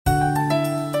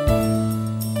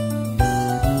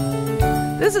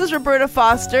This is Roberta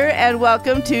Foster, and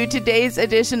welcome to today's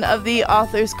edition of the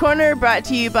Author's Corner, brought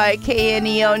to you by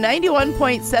KNEO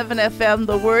 91.7 FM,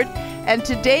 The Word. And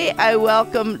today I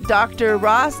welcome Dr.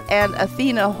 Ross and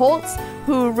Athena Holtz,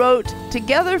 who wrote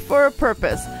Together for a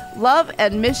Purpose, Love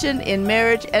and Mission in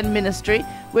Marriage and Ministry,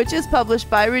 which is published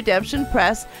by Redemption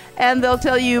Press. And they'll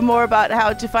tell you more about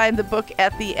how to find the book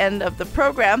at the end of the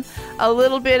program. A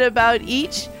little bit about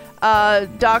each.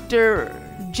 Dr.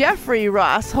 Jeffrey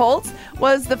Ross Holtz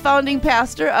was the founding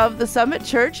pastor of the Summit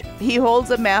Church. He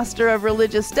holds a Master of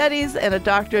Religious Studies and a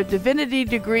Doctor of Divinity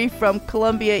degree from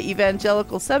Columbia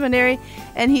Evangelical Seminary,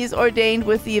 and he's ordained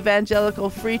with the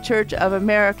Evangelical Free Church of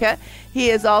America. He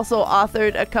has also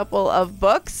authored a couple of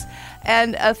books.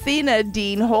 And Athena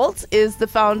Dean Holtz is the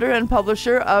founder and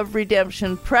publisher of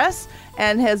Redemption Press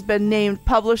and has been named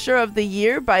Publisher of the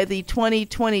Year by the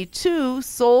 2022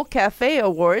 Soul Cafe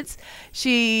Awards.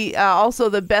 She also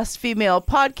the Best Female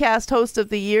Podcast Host of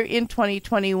the Year in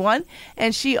 2021,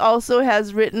 and she also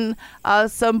has written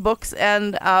some books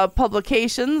and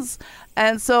publications.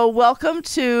 And so welcome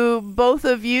to both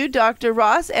of you, Dr.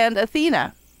 Ross and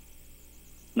Athena.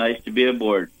 Nice to be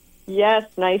aboard. Yes,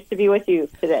 nice to be with you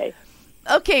today.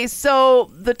 Okay,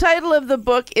 so the title of the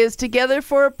book is Together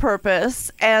for a Purpose,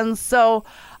 and so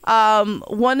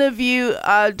one of you,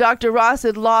 Dr. Ross,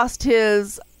 had lost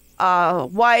his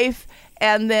wife,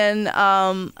 and then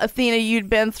Athena,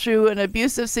 you'd been through an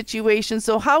abusive situation.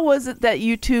 So how was it that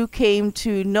you two came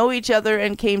to know each other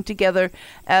and came together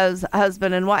as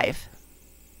husband and wife?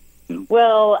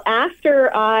 Well,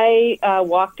 after I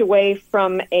walked away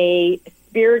from a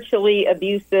spiritually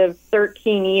abusive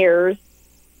 13 years,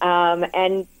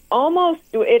 and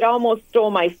it almost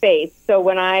stole my faith. So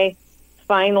when I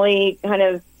finally kind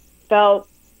of felt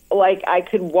like I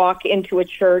could walk into a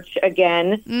church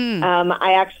again,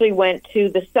 I actually went to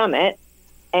the Summit,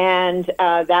 and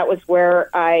that was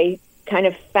where I kind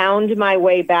of found my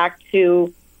way back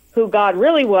to who God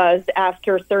really was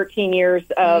after 13 years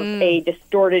of a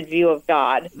distorted view of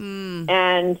God.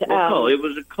 And it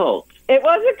was a cult. It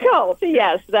was a cult,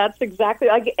 yes. That's exactly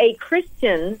like a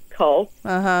Christian cult.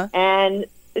 And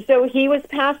so he was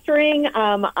pastoring.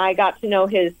 I got to know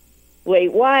his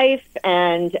late wife,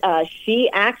 and she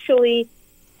actually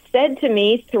said to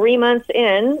me 3 months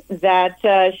in that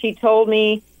she told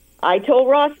me, I told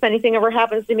Ross, if anything ever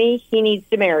happens to me, he needs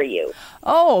to marry you.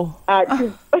 Oh.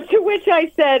 To which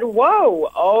I said, whoa,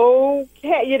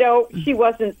 okay. You know, she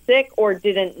wasn't sick or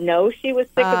didn't know she was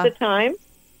sick at the time.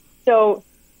 So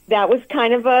that was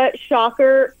kind of a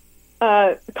shocker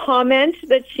comment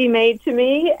that she made to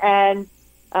me. And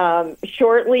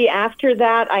shortly after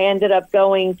that, I ended up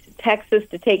going to Texas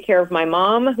to take care of my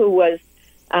mom, who was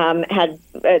had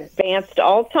advanced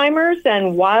Alzheimer's.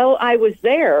 And while I was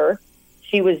there,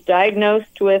 she was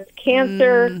diagnosed with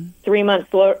cancer. 3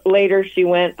 months later, she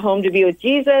went home to be with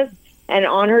Jesus. And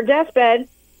on her deathbed,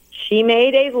 she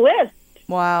made a list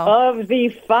of the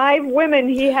 5 women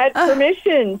he had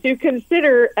permission to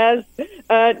consider as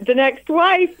the next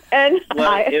wife. And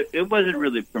it wasn't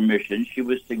really permission. She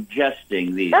was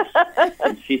suggesting these,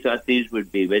 and she thought these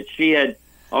would be. But she had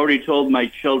already told my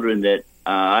children that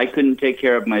I couldn't take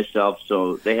care of myself,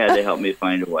 so they had to help me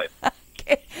find a wife.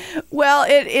 Well,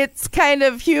 it's kind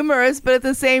of humorous, but at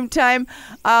the same time,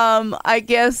 I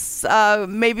guess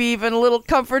maybe even a little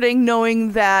comforting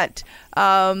knowing that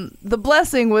the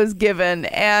blessing was given,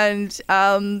 and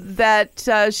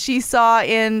that she saw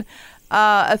in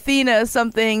Athena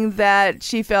something that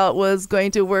she felt was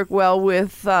going to work well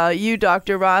with you,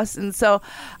 Dr. Ross. And so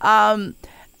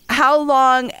how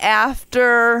long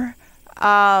after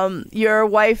your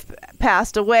wife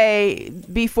passed away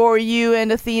before you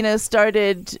and Athena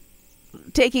started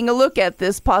taking a look at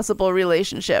this possible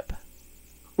relationship?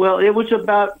 Well, it was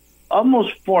about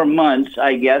almost 4 months,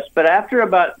 I guess. But after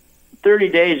about 30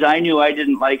 days, I knew I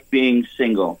didn't like being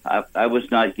single. I was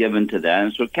not given to that.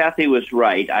 And so Kathy was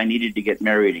right. I needed to get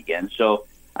married again. So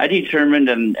I determined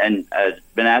and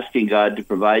been asking God to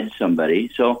provide somebody.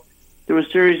 So through a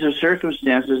series of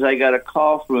circumstances, I got a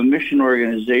call from a mission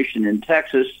organization in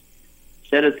Texas.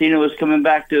 Said Athena was coming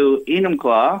back to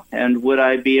Enumclaw, and would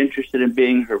I be interested in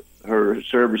being her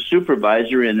service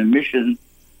supervisor in a mission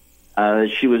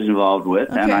that she was involved with.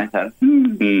 Okay. And I thought,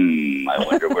 I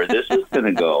wonder where this is going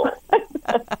to go.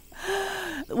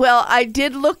 Well, I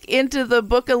did look into the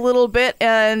book a little bit,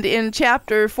 and in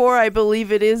chapter 4, I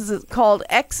believe it is called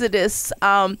Exodus,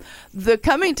 the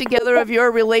coming together of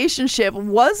your relationship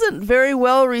wasn't very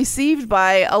well received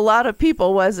by a lot of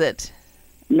people, was it?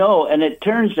 No, and it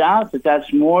turns out that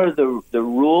that's more the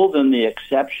rule than the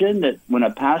exception, that when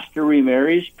a pastor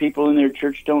remarries, people in their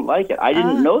church don't like it. I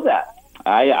didn't know that.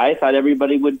 I thought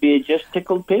everybody would be just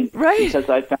tickled pink, right? Because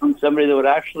I found somebody that would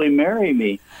actually marry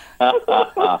me.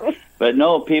 But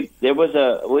no, we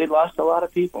lost a lot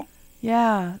of people.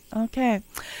 Yeah. Okay.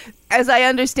 As I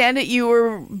understand it, you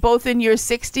were both in your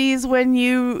 60s when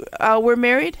you were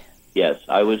married? Yes,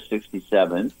 I was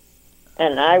 67.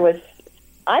 And I was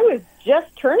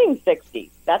just turning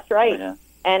 60. That's right. Yeah.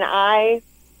 And I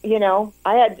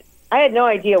had no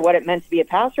idea what it meant to be a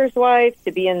pastor's wife,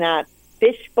 to be in that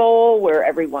fishbowl where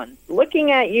everyone's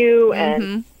looking at you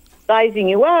and sizing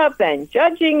you up and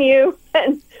judging you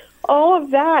and all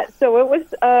of that. So it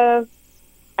was,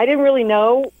 I didn't really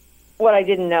know what I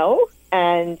didn't know.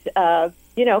 And,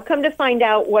 come to find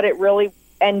out what it really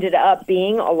ended up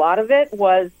being, a lot of it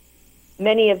was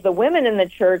many of the women in the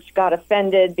church got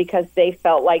offended because they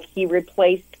felt like he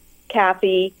replaced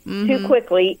Kathy too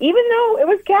quickly, even though it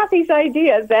was Kathy's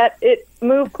idea that it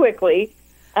moved quickly.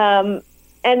 And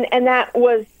that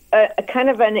was a kind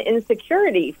of an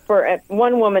insecurity for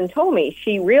one woman told me.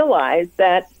 She realized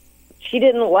that she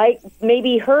didn't like,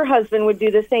 maybe her husband would do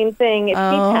the same thing if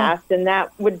she passed, and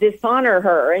that would dishonor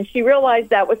her. And she realized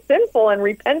that was sinful and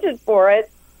repented for it.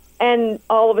 And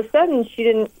all of a sudden, she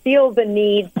didn't feel the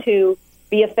need to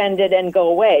be offended and go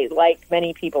away like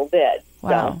many people did. Wow.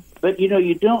 So. But,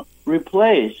 you don't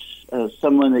replace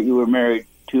someone that you were married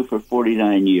to for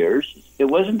 49 years. It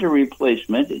wasn't a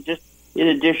replacement. It just, in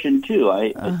addition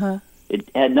to, it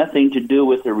had nothing to do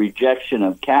with the rejection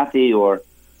of Kathy or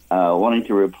wanting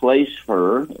to replace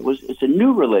her. It's a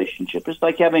new relationship. It's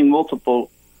like having multiple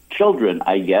children,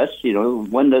 I guess.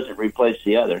 One doesn't replace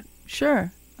the other.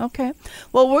 Sure. Okay.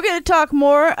 Well, we're going to talk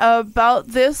more about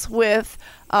this with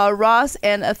Ross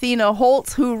and Athena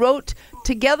Holtz, who wrote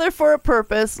Together for a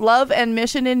Purpose, Love and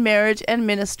Mission in Marriage and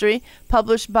Ministry,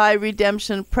 published by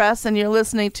Redemption Press. And you're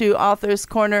listening to Author's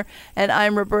Corner, and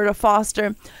I'm Roberta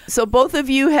Foster. So both of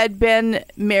you had been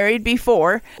married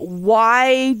before.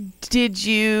 Why did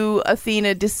you,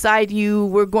 Athena, decide you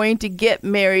were going to get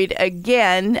married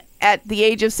again at the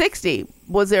age of 60?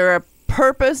 Was there a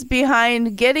purpose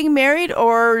behind getting married,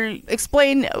 or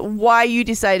explain why you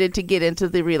decided to get into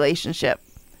the relationship?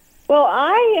 Well,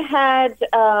 I had,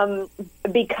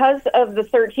 because of the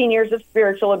 13 years of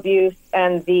spiritual abuse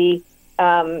and the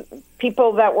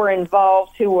people that were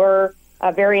involved who were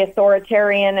very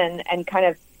authoritarian and kind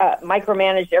of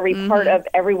micromanaged every part of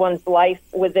everyone's life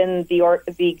within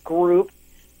the group,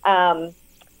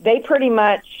 they pretty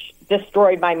much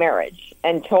destroyed my marriage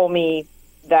and told me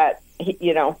that,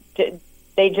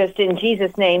 they just, in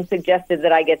Jesus' name, suggested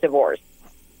that I get divorced,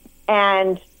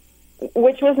 and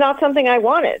which was not something I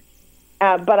wanted.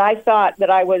 But I thought that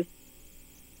I was,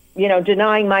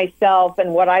 denying myself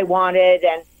and what I wanted.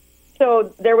 And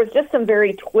so there was just some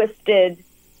very twisted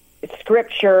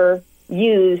scripture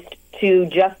used to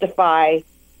justify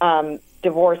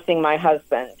divorcing my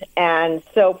husband. And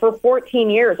so for 14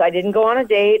 years, I didn't go on a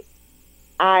date.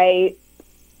 I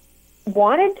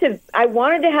wanted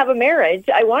to have a marriage.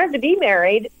 I wanted to be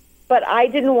married, but I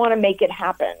didn't want to make it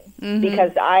happen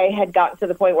because I had gotten to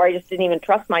the point where I just didn't even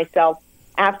trust myself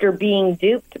after being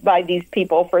duped by these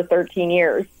people for 13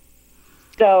 years.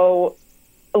 So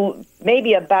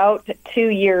maybe about 2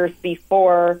 years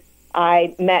before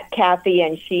I met Kathy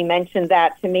and she mentioned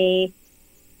that to me,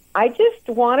 I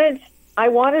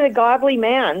wanted a godly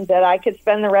man that I could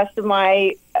spend the rest of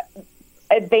my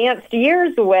advanced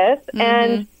years with.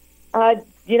 And,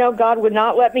 God would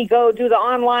not let me go do the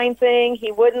online thing.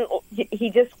 He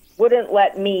just wouldn't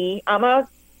let me. I'm a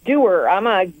doer. I'm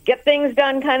a get things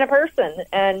done kind of person.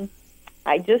 And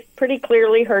I just pretty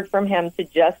clearly heard from him to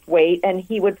just wait and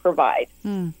he would provide.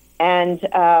 And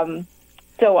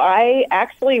so I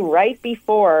actually, right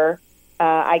before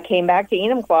I came back to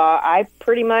Enumclaw, I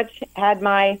pretty much had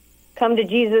my come to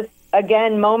Jesus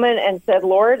again moment and said,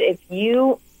 Lord, if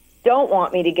you don't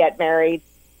want me to get married,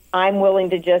 I'm willing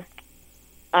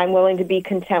to be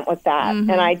content with that.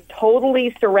 And I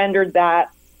totally surrendered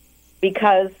that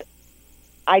because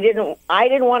I didn't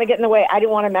want to get in the way. I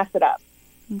didn't want to mess it up.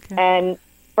 Okay. And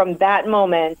from that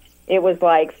moment, it was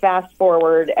like fast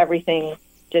forward, everything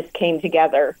just came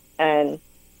together. And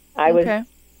I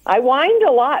whined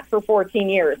a lot for 14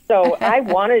 years. So I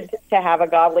wanted to have a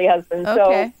godly husband.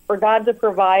 So for God to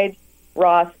provide,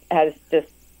 Ross has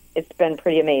it's been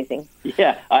pretty amazing.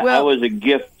 Yeah, I was a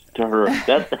gift to her.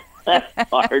 That's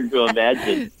hard to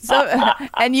imagine. So,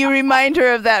 and you remind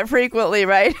her of that frequently,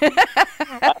 right?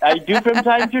 I do from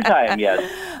time to time, yes.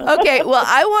 Okay, well,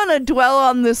 I want to dwell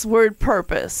on this word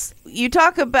purpose. You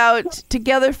talk about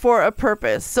together for a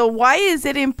purpose. So why is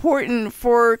it important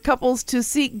for couples to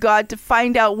seek God to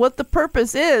find out what the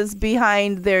purpose is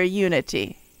behind their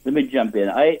unity? Let me jump in.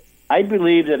 I I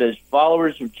believe that as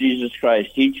followers of Jesus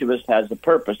Christ, each of us has a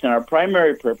purpose, and our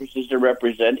primary purpose is to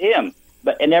represent Him.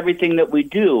 But in everything that we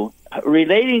do,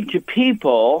 relating to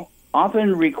people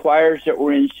often requires that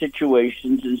we're in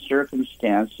situations and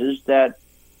circumstances that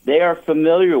they are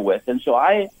familiar with. And so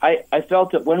I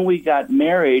felt that when we got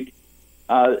married,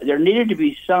 there needed to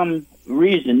be some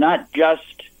reason, not just,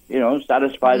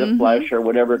 satisfy the flesh or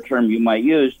whatever term you might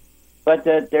use, but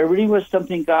that there really was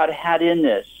something God had in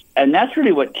this. And that's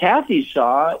really what Kathy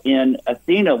saw in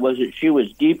Athena, was that she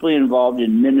was deeply involved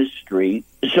in ministry.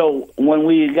 So when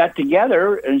we got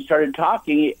together and started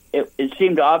talking, it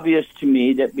seemed obvious to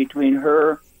me that between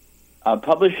her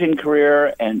publishing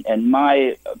career and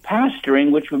my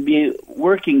pastoring, which would be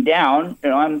working down,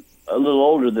 I'm a little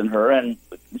older than her, and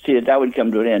see that would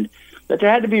come to an end, but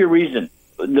there had to be a reason.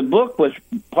 The book was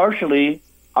partially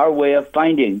our way of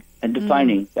finding and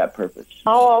defining that purpose.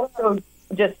 I'll also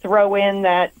just throw in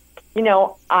that,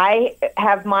 I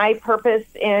have my purpose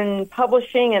in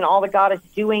publishing and all that God is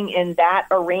doing in that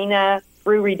arena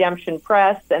through Redemption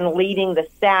Press and leading the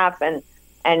staff and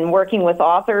working with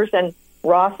authors. And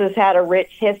Ross has had a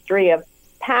rich history of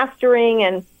pastoring.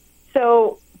 And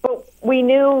so, but we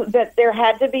knew that there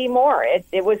had to be more.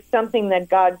 It was something that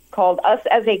God called us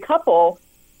as a couple,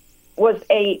 was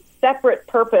a separate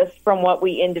purpose from what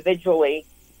we individually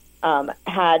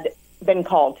had been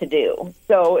called to do.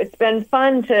 So it's been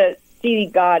fun to see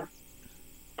God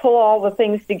pull all the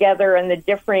things together and the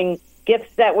differing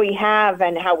gifts that we have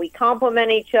and how we complement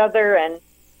each other. And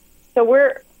so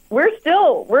we're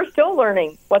still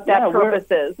learning what that purpose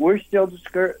is. We're still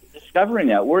discovering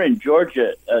that. We're in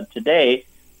Georgia today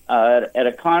at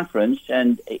a conference,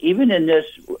 and even in this,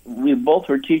 we both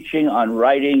were teaching on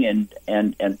writing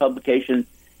and publication.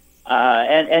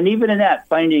 And even in that,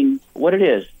 finding what it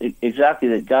is exactly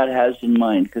that God has in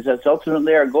mind, because that's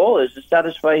ultimately our goal, is to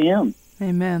satisfy Him.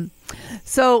 Amen.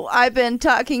 So I've been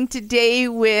talking today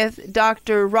with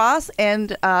Dr. Ross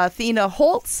and Athena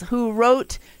Holtz, who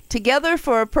wrote Together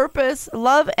for a Purpose,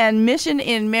 Love and Mission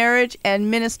in Marriage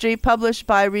and Ministry, published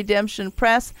by Redemption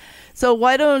Press. So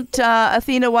why don't,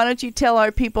 Athena, you tell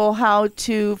our people how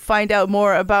to find out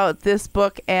more about this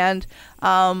book and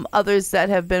others that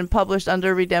have been published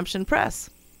under Redemption Press?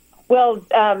 Well,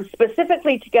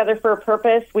 specifically Together for a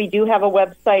Purpose, we do have a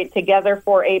website,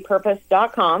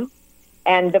 togetherforapurpose.com,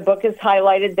 and the book is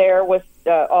highlighted there with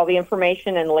all the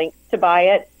information and links to buy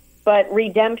it. But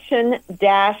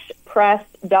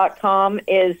redemption-press.com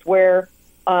is where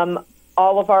all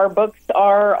of our books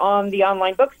are on the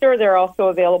online bookstore. They're also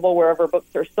available wherever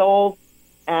books are sold.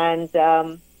 And,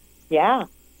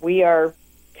 we are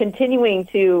continuing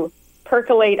to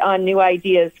percolate on new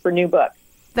ideas for new books.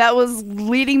 That was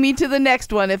leading me to the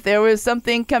next one, if there was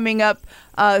something coming up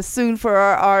soon for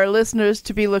our listeners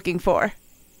to be looking for.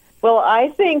 Well, I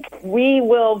think we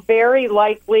will very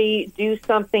likely do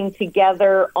something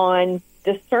together on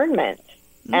discernment.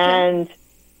 Okay. And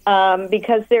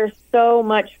because there's so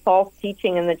much false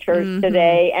teaching in the church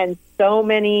today, and so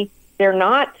many, they're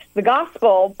not the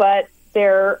gospel, but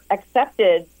they're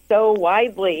accepted so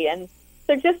widely. And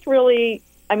they're just really,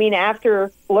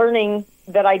 after learning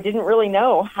that I didn't really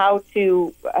know how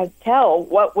to tell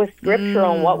what was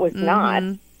scriptural and what was not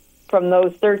from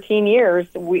those 13 years,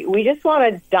 we just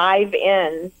want to dive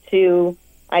in to,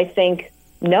 I think,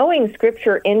 knowing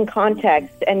Scripture in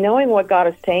context and knowing what God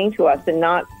is saying to us, and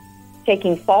not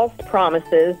taking false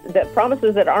promises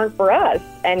that aren't for us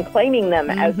and claiming them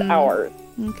as ours.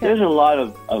 Okay. There's a lot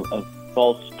of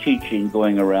false teaching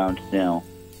going around now.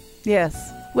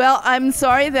 Yes. Well, I'm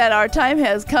sorry that our time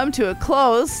has come to a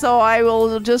close, so I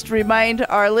will just remind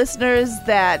our listeners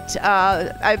that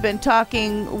I've been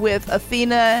talking with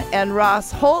Athena and Ross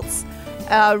Holtz,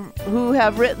 who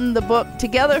have written the book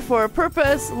Together for a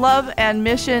Purpose, Love and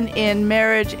Mission in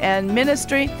Marriage and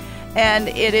Ministry, and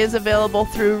it is available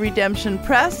through Redemption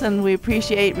Press, and we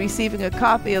appreciate receiving a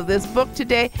copy of this book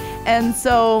today. And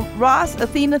so, Ross,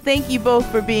 Athena, thank you both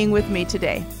for being with me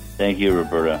today. Thank you,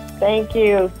 Roberta. Thank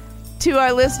you. To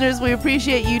our listeners, we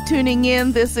appreciate you tuning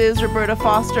in. This is Roberta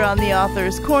Foster on the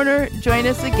Author's Corner. Join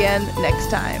us again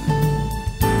next time.